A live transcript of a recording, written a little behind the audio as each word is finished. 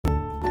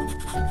Hello,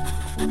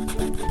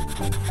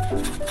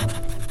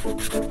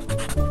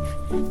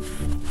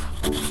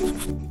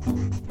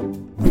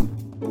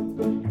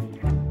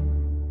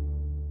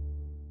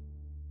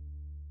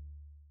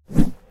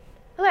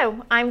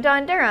 I'm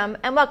Dawn Durham,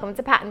 and welcome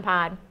to Patent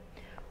Pod.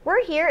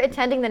 We're here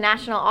attending the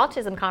National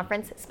Autism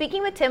Conference,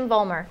 speaking with Tim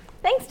Vollmer.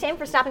 Thanks, Tim,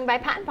 for stopping by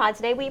Patent Pod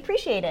today. We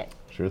appreciate it.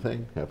 Sure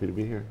thing. Happy to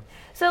be here.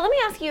 So let me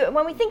ask you,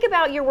 when we think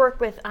about your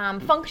work with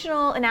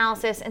functional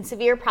analysis and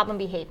severe problem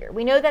behavior,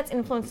 we know that's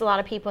influenced a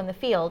lot of people in the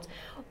field.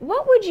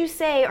 What would you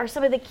say are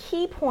some of the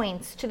key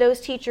points to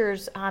those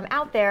teachers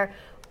out there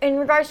in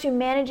regards to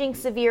managing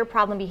severe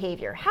problem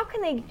behavior? How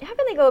can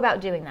they go about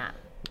doing that?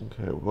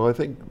 Okay. Well, I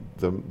think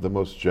the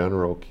most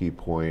general key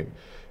point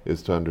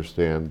is to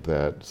understand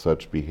that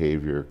such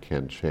behavior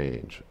can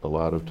change. A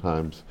lot of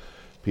times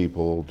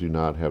people do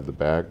not have the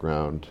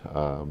background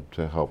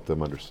to help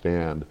them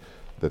understand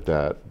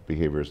that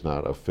behavior is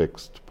not a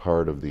fixed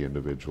part of the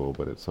individual,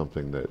 but it's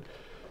something that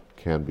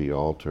can be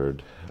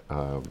altered.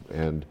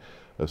 And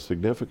a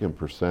significant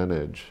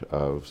percentage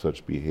of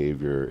such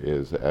behavior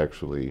is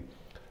actually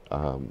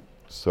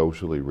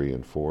socially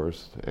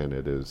reinforced, and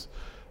it is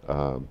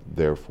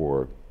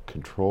therefore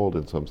controlled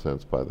in some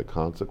sense by the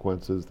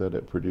consequences that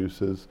it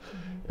produces.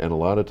 Mm-hmm. And a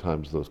lot of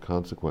times those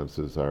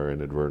consequences are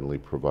inadvertently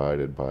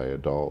provided by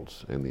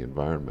adults in the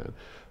environment.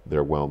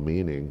 They're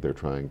well-meaning, they're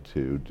trying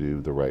to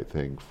do the right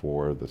thing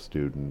for the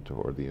student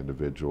or the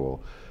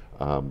individual,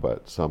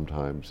 but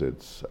sometimes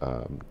it's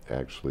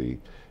actually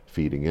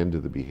feeding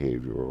into the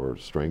behavior or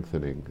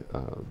strengthening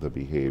the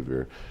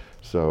behavior.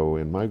 So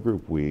in my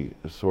group we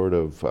sort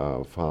of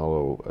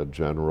follow a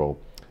general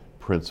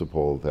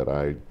principle that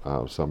I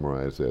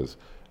summarize as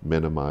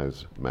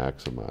minimize,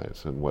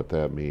 maximize. And what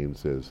that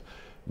means is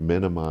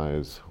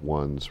minimize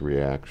one's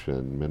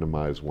reaction,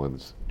 minimize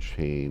one's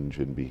change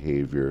in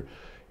behavior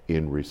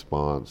in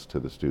response to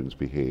the student's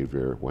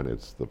behavior when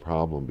it's the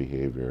problem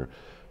behavior,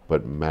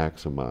 but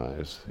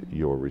maximize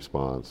your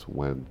response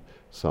when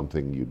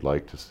something you'd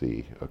like to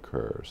see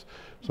occurs.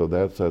 So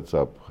that sets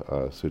up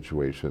a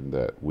situation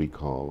that we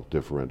call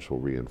differential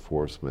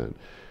reinforcement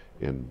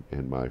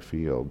in my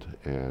field.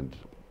 And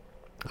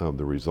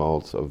the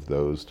results of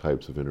those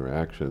types of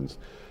interactions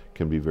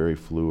can be very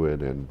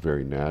fluid and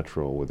very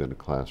natural within a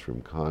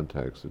classroom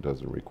context. It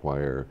doesn't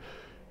require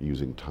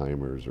using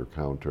timers or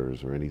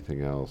counters or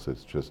anything else.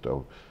 It's just,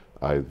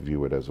 I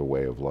view it as a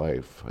way of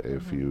life. Mm-hmm.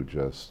 If you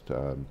just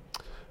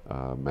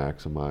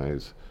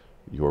maximize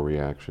your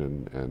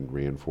reaction and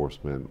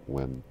reinforcement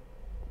when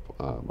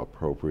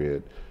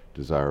appropriate,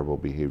 desirable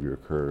behavior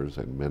occurs,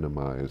 and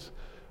minimize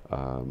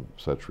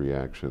such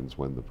reactions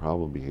when the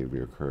problem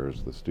behavior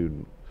occurs, the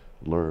student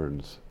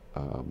learns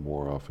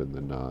more often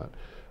than not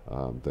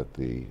that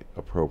the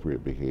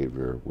appropriate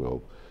behavior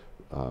will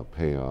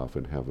pay off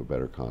and have a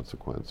better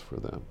consequence for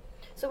them.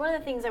 So one of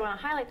the things I want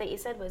to highlight that you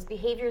said was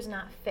behavior is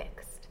not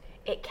fixed.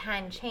 It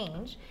can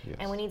change, yes.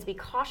 And we need to be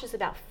cautious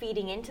about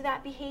feeding into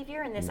that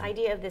behavior, and this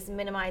idea of this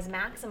minimize,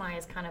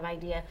 maximize kind of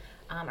idea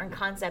or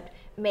concept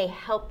may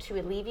help to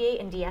alleviate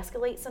and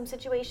de-escalate some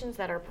situations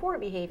that are poor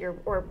behavior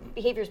or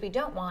behaviors we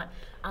don't want,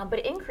 but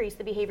increase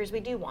the behaviors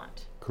we do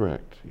want.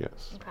 Correct,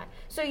 yes. Okay.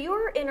 So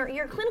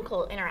your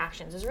clinical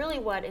interactions is really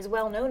what is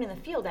well known in the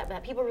field,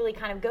 that people really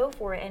kind of go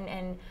for it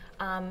and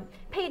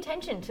pay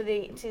attention to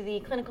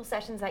the clinical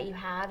sessions that you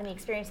have and the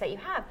experience that you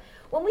have.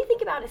 When we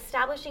think about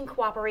establishing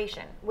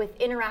cooperation with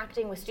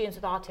interacting with students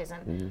with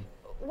autism, mm-hmm.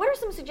 What are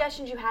some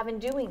suggestions you have in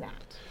doing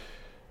that?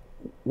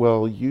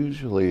 Well,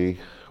 usually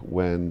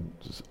when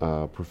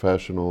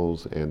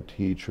professionals and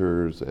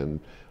teachers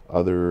and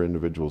other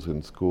individuals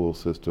in school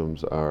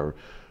systems are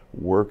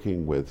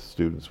working with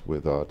students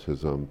with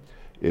autism,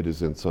 it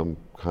is in some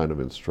kind of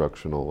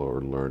instructional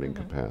or learning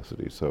mm-hmm.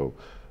 capacity. So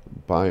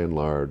by and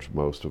large,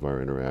 most of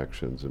our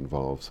interactions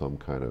involve some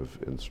kind of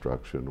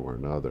instruction or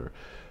another.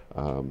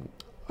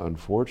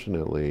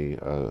 Unfortunately,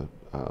 a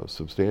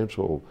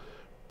substantial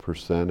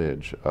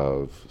percentage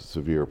of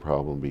severe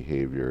problem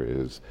behavior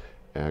is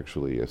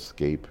actually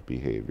escape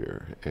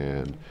behavior,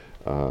 and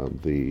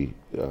the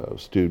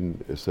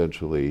student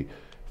essentially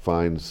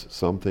finds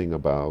something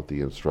about the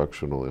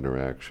instructional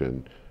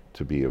interaction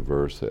to be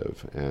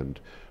aversive. And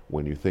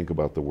when you think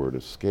about the word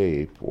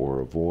escape or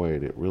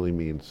avoid, it really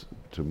means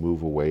to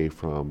move away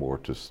from or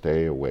to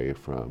stay away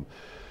from.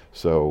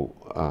 So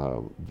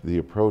the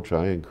approach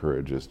I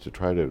encourage is to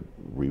try to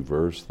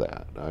reverse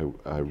that.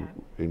 I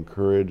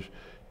encourage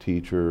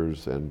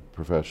teachers and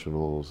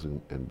professionals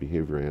and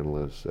behavior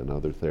analysts and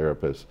other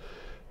therapists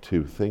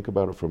to think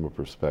about it from a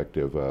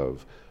perspective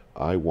of,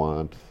 I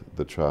want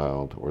the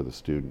child or the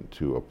student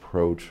to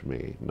approach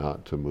me,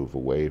 not to move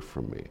away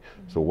from me.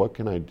 Mm-hmm. So what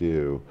can I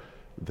do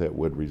that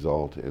would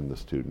result in the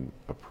student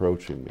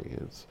approaching me?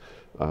 It's,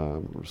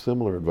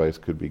 similar advice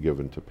could be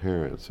given to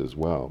parents as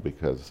well,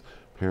 because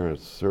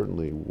parents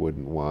certainly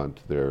wouldn't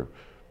want their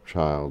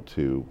child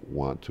to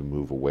want to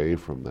move away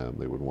from them.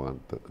 They would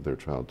want their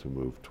child to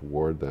move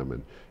toward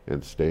them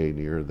and stay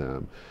near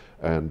them.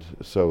 And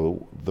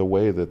so the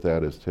way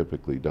that is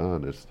typically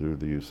done is through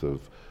the use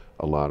of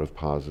a lot of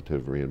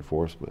positive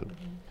reinforcement.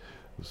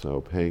 Mm-hmm.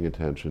 So paying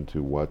attention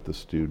to what the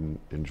student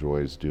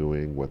enjoys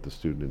doing, what the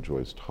student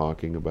enjoys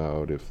talking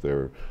about, if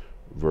they're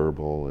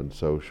verbal and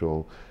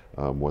social,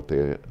 what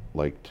they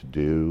like to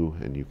do,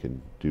 and you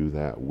can do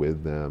that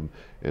with them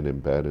and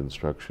embed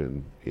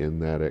instruction in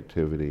that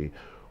activity,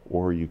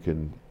 or you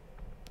can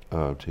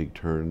take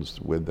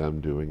turns with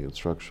them doing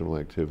instructional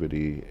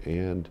activity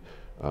and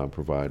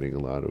providing a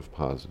lot of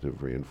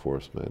positive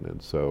reinforcement.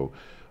 And so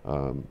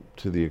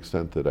to the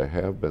extent that I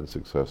have been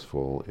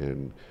successful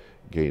in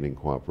gaining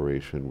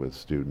cooperation with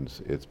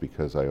students, it's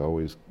because I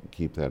always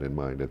keep that in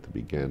mind at the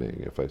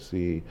beginning. If I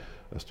see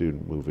a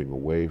student moving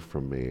away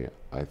from me,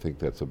 I think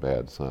that's a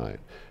bad sign.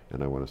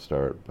 And I want to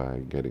start by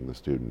getting the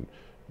student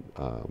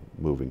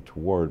moving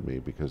toward me,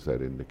 because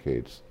that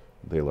indicates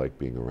they like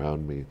being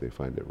around me, they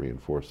find it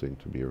reinforcing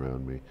to be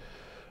around me.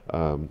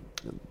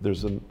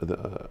 There's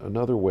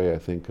another way I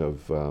think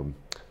of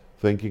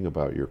thinking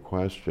about your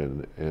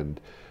question, and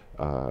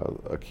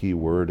a key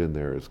word in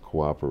there is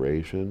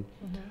cooperation.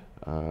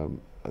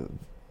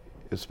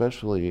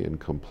 Especially in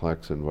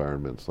complex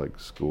environments like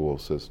school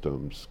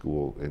systems,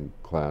 school and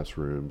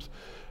classrooms,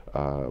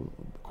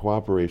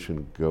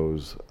 cooperation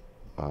goes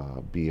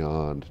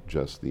beyond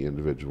just the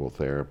individual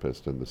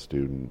therapist and the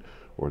student,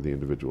 or the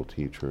individual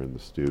teacher and the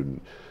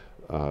student.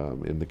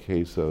 In the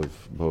case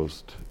of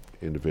most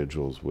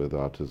individuals with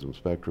autism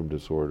spectrum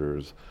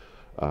disorders,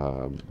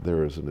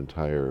 there is an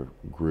entire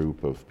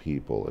group of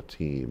people, a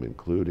team,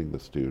 including the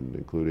student,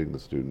 including the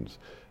student's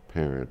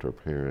parent or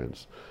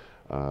parents,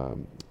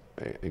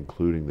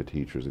 including the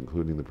teachers,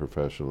 including the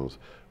professionals,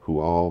 who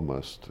all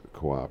must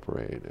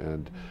cooperate.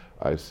 And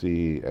I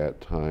see at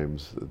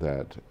times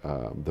that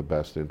the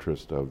best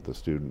interest of the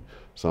student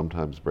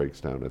sometimes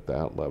breaks down at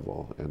that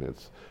level, and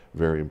it's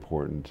very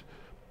important,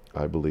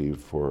 I believe,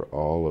 for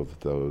all of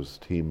those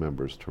team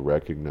members to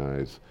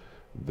recognize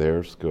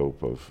their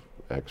scope of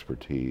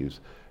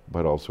expertise,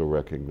 but also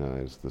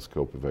recognize the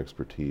scope of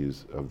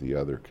expertise of the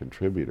other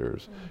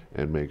contributors,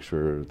 and make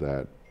sure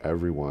that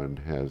everyone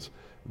has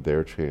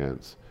their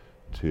chance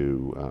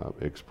to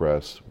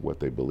express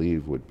what they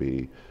believe would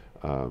be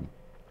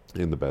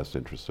in the best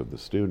interest of the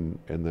student,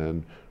 and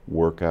then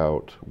work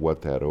out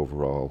what that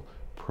overall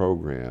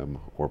program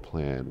or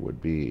plan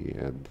would be.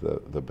 And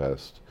the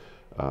best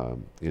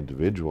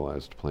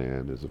individualized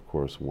plan is, of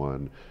course,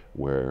 one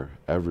where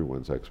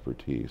everyone's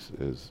expertise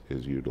is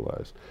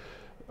utilized.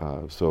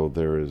 So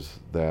there is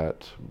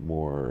that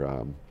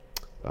more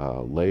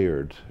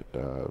layered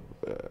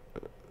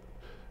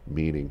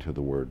meaning to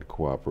the word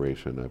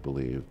cooperation, I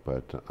believe,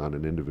 but on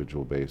an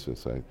individual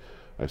basis,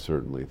 I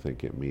certainly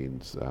think it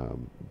means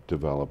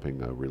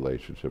developing a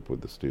relationship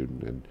with the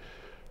student, and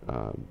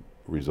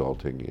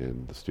resulting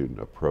in the student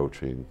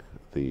approaching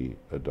the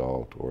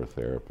adult or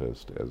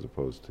therapist as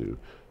opposed to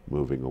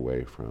moving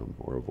away from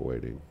or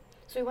avoiding.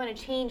 So we want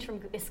to change from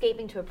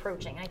escaping to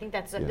approaching. I think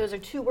that's those are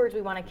two words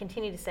we want to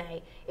continue to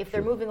say. If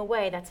they're moving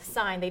away, that's a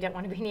sign they don't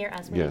want to be near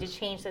us. We need to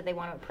change so that they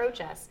want to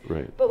approach us.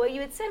 Right. But what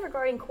you had said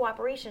regarding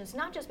cooperation is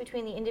not just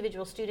between the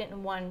individual student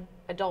and one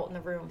adult in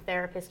the room,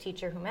 therapist,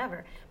 teacher,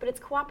 whomever, but it's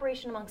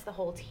cooperation amongst the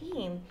whole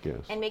team,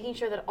 and making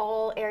sure that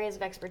all areas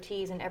of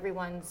expertise and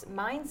everyone's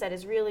mindset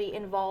is really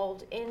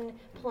involved in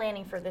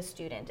planning for the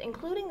student,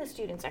 including the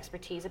student's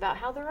expertise about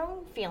how their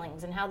own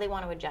feelings and how they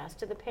want to adjust,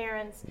 to the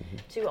parents,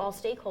 to all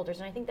stakeholders.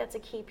 And I think that's a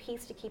key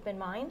piece to keep in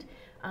mind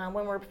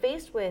when we're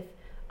faced with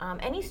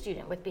any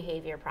student with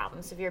behavior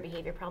problems, severe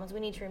behavior problems. We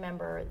need to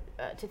remember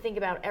to think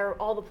about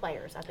all the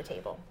players at the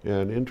table. Yeah,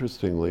 and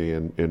interestingly,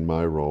 in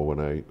my role, when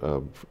I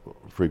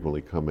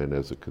frequently come in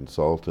as a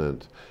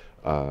consultant,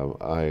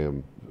 I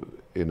am,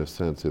 in a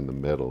sense, in the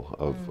middle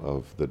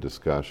of the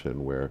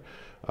discussion, where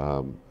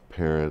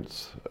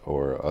parents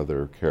or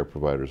other care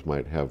providers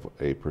might have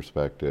a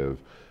perspective,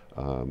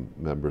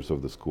 members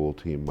of the school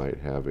team might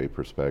have a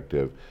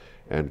perspective,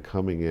 and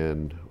coming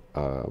in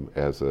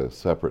as a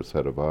separate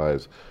set of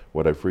eyes,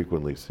 what I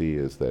frequently see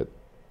is that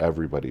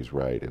everybody's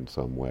right in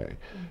some way.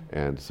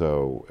 And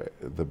so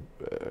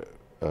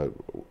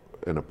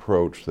an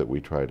approach that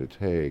we try to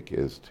take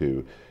is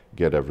to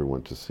get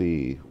everyone to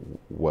see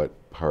what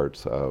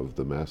parts of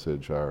the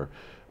message are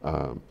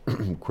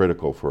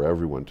critical for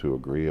everyone to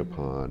agree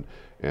upon,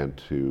 and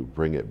to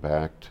bring it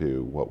back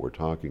to what we're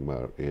talking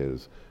about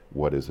is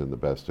what is in the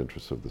best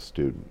interest of the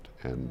student.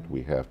 And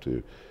we have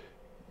to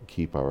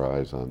keep our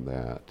eyes on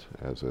that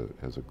as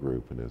a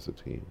group and as a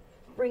team.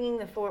 Bringing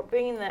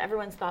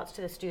everyone's thoughts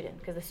to the student,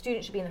 because the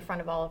student should be in the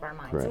front of all of our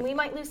minds. Correct. And we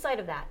might lose sight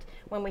of that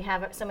when we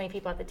have so many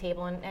people at the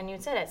table. And you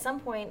said at some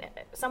point,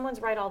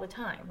 someone's right all the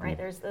time, right?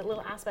 There's the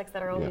little aspects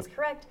that are always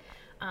correct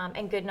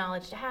and good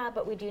knowledge to have,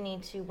 but we do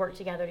need to work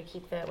together to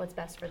keep what's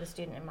best for the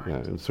student in mind.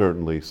 Yeah, and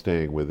certainly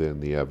staying within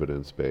the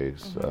evidence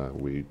base.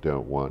 We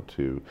don't want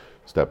to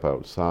step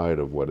outside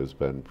of what has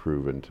been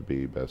proven to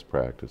be best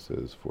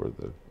practices for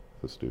the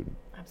student.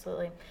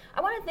 Absolutely.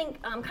 I want to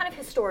think kind of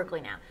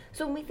historically now.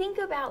 So when we think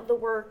about the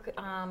work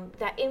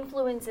that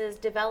influences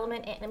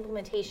development and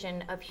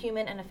implementation of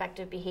human and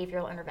effective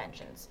behavioral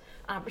interventions,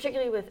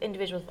 particularly with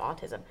individuals with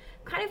autism,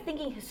 kind of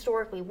thinking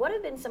historically, what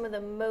have been some of the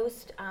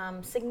most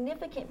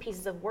significant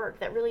pieces of work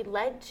that really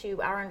led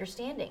to our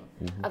understanding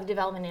of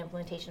development and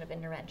implementation of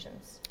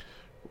interventions?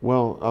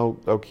 Well,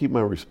 I'll keep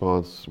my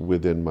response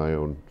within my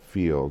own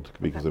field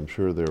because I'm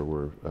sure there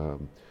were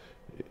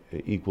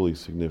equally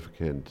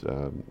significant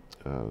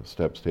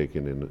steps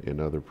taken in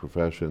other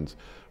professions,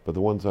 but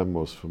the ones I'm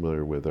most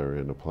familiar with are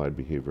in applied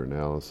behavior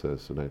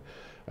analysis. And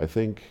I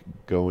think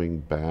going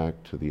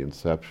back to the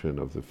inception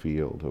of the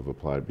field of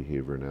applied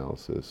behavior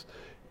analysis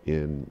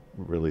in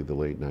really the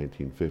late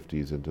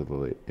 1950s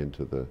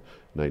into the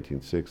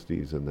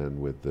 1960s, and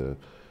then with the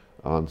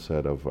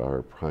onset of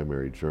our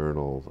primary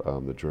journal,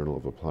 the Journal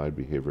of Applied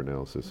Behavior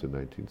Analysis in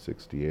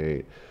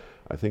 1968,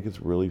 I think it's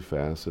really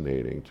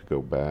fascinating to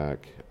go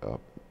back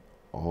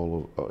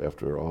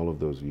after all of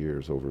those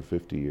years, over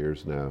 50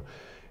 years now,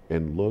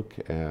 and look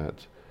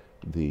at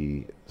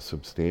the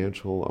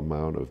substantial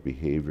amount of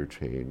behavior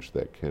change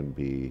that can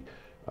be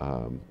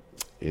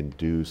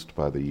induced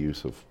by the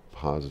use of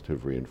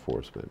positive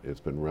reinforcement. It's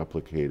been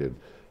replicated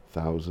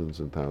thousands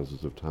and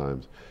thousands of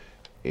times.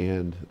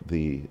 And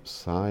the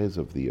size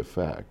of the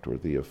effect, or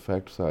the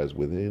effect size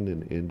within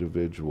an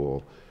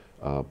individual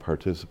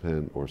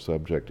participant or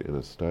subject in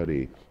a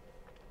study,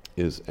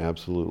 is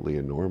absolutely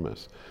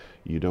enormous.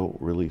 You don't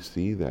really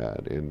see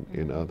that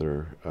in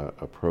other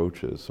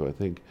approaches. So I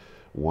think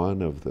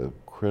one of the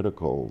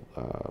critical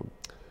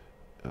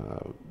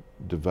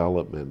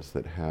developments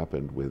that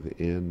happened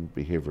within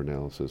behavior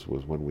analysis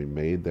was when we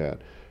made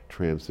that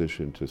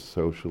transition to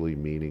socially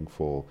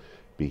meaningful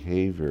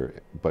behavior,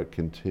 but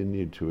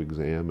continued to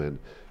examine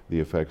the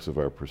effects of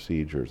our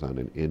procedures on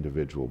an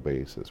individual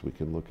basis. We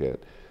can look at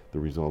the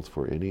results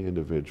for any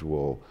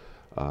individual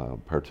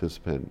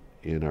participant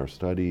in our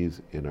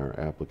studies, in our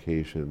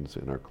applications,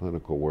 in our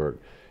clinical work,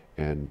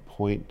 and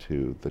point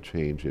to the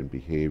change in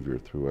behavior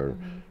through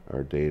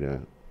our data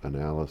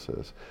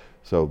analysis.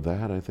 So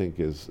that, I think,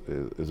 is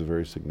a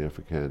very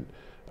significant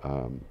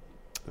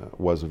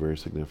was a very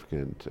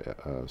significant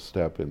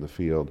step in the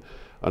field.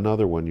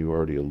 Another one you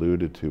already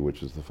alluded to,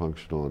 which is the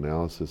functional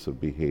analysis of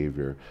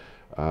behavior.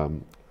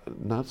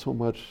 Not so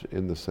much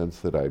in the sense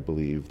that I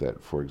believe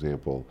that, for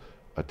example,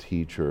 a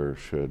teacher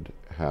should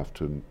have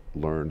to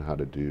learn how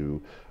to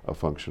do a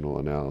functional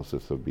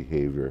analysis of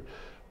behavior,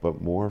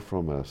 but more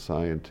from a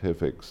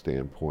scientific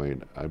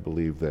standpoint. I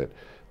believe that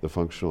the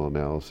functional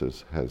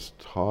analysis has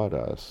taught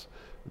us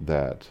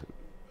that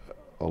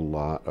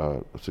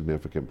a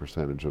significant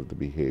percentage of the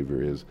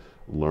behavior is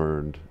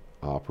learned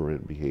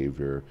operant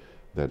behavior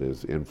that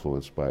is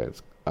influenced by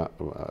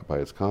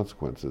its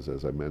consequences,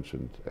 as I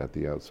mentioned at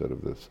the outset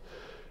of this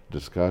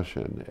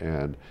discussion.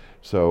 And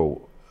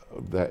so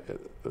that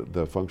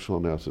the functional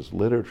analysis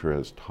literature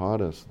has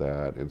taught us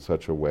that in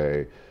such a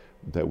way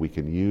that we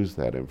can use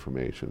that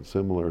information,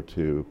 similar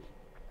to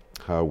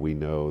how we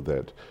know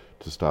that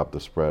to stop the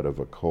spread of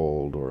a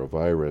cold or a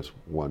virus,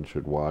 one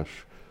should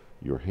wash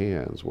your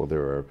hands. Well,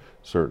 there are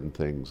certain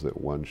things that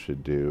one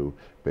should do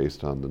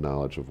based on the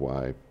knowledge of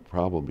why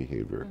problem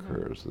behavior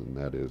occurs, and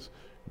that is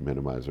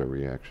minimize our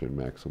reaction,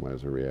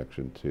 maximize our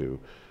reaction to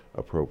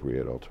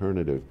appropriate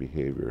alternative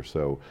behavior.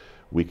 So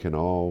we can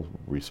all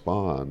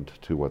respond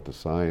to what the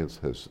science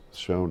has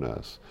shown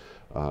us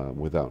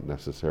without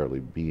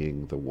necessarily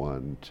being the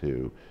one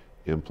to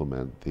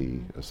implement the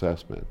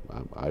assessment.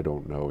 I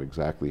don't know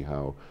exactly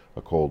how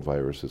a cold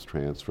virus is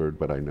transferred,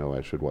 but I know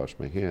I should wash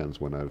my hands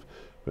when I've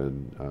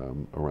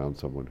been around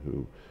someone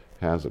who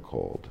has a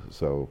cold.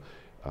 So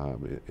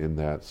in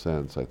that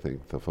sense, I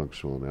think the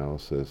functional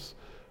analysis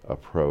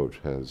approach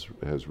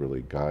has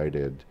really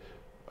guided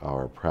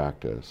our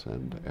practice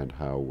and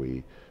how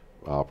we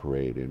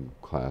operate in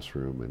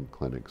classroom and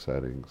clinic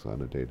settings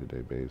on a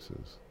day-to-day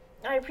basis.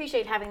 I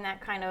appreciate having that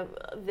kind of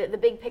the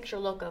big picture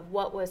look of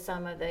what was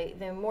some of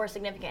the more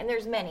significant, and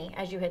there's many,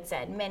 as you had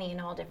said, many in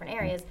all different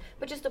areas,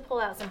 but just to pull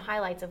out some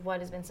highlights of what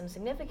has been some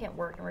significant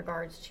work in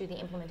regards to the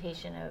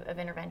implementation of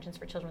interventions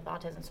for children with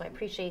autism. So I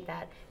appreciate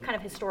that kind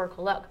of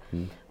historical look.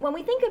 When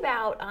we think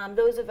about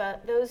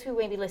those who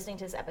may be listening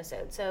to this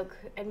episode, so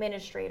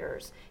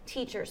administrators,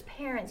 teachers,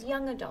 parents,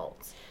 young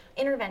adults,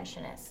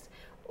 interventionists,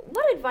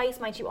 what advice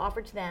might you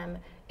offer to them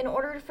in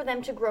order for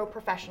them to grow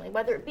professionally,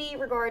 whether it be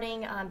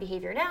regarding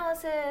behavior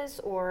analysis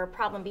or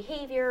problem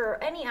behavior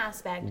or any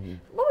aspect?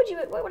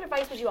 What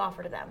advice would you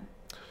offer to them?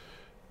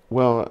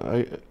 Well,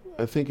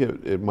 I think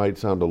it might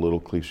sound a little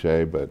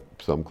cliche, but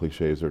some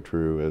cliches are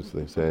true, as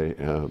they say,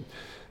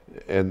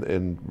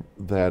 and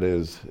that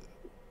is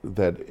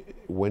that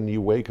when you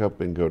wake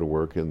up and go to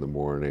work in the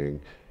morning,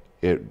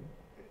 it,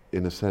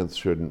 in a sense,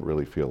 shouldn't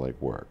really feel like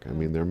work. I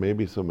mean, there may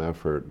be some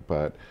effort,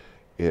 but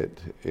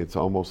it's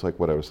almost like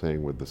what I was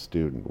saying with the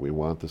student. We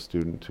want the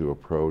student to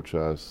approach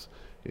us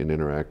and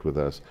interact with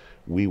us.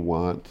 We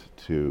want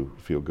to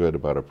feel good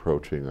about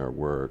approaching our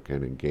work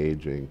and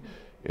engaging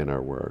in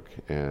our work.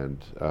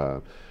 And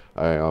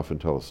I often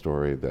tell a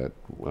story that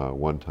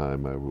one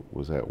time I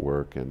was at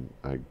work and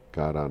I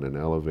got on an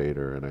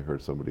elevator and I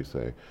heard somebody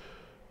say,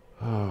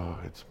 "Oh,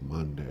 it's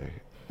Monday,"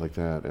 like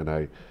that. And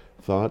I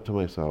thought to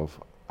myself,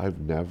 I've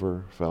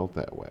never felt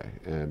that way.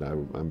 And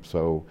I'm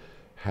so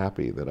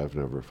happy that I've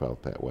never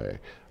felt that way.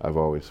 I've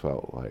always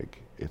felt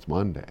like it's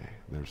Monday.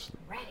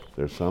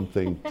 There's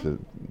something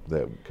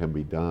that can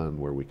be done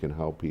where we can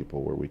help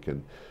people, where we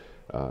can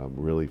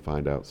really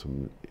find out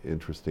some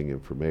interesting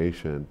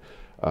information.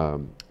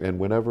 And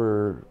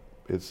whenever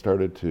it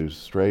started to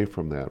stray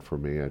from that for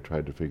me, I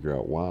tried to figure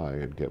out why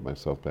and get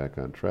myself back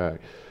on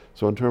track.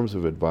 So in terms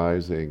of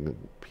advising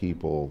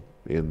people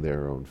in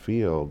their own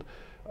field,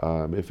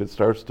 if it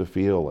starts to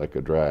feel like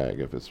a drag,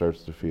 if it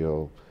starts to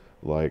feel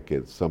like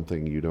it's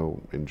something you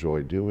don't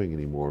enjoy doing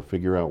anymore,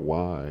 figure out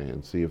why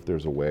and see if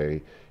there's a way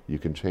you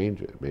can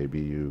change it. Maybe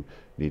you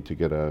need to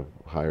get a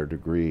higher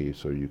degree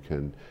so you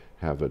can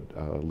have a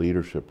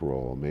leadership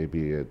role.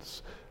 Maybe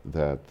it's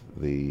that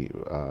the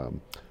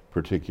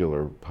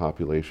particular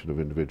population of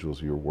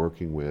individuals you're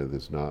working with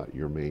is not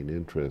your main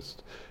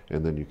interest,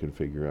 and then you can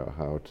figure out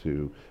how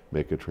to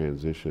make a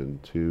transition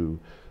to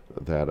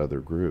that other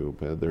group.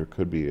 There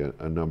could be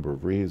a number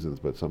of reasons,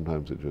 but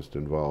sometimes it just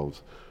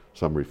involves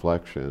some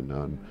reflection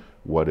on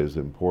what is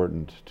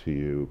important to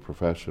you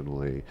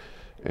professionally.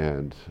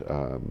 And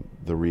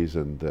the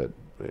reason that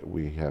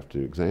we have to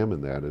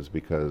examine that is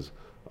because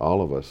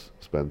all of us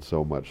spend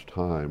so much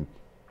time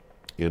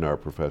in our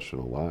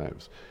professional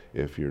lives.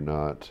 If you're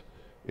not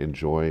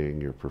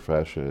enjoying your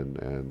profession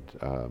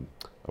and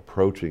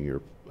approaching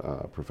your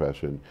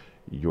profession,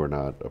 you're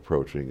not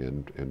approaching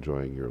and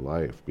enjoying your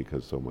life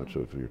because so much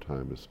of your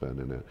time is spent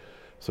in it.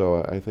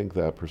 So I think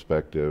that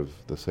perspective,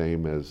 the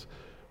same as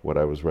what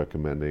I was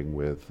recommending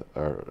with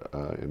our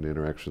in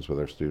interactions with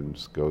our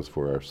students, goes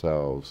for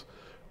ourselves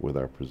with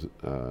our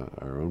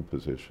own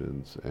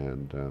positions.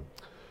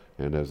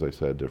 And as I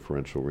said,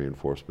 differential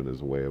reinforcement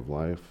is a way of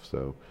life.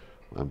 So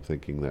I'm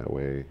thinking that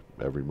way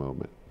every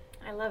moment.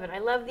 I love it. I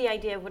love the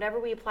idea of whatever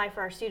we apply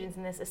for our students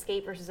in this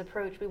escape versus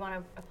approach, we want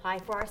to apply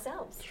for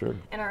ourselves. Sure.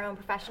 In our own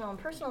professional and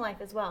personal life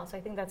as well. So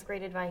I think that's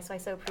great advice. So I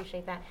so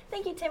appreciate that.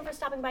 Thank you, Tim, for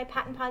stopping by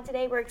Patent Pod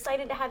today. We're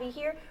excited to have you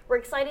here. We're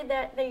excited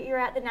that you're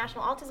at the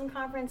National Autism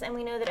Conference, and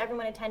we know that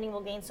everyone attending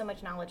will gain so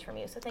much knowledge from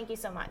you. So thank you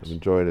so much. I've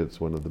enjoyed it. It's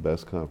one of the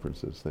best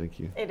conferences. Thank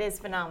you. It is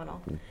phenomenal.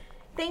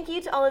 Thank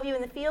you to all of you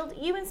in the field.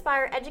 You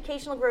inspire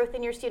educational growth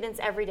in your students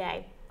every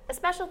day. A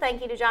special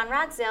thank you to John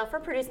Radsdale for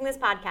producing this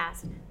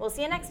podcast. We'll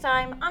see you next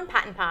time on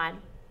Patent Pod.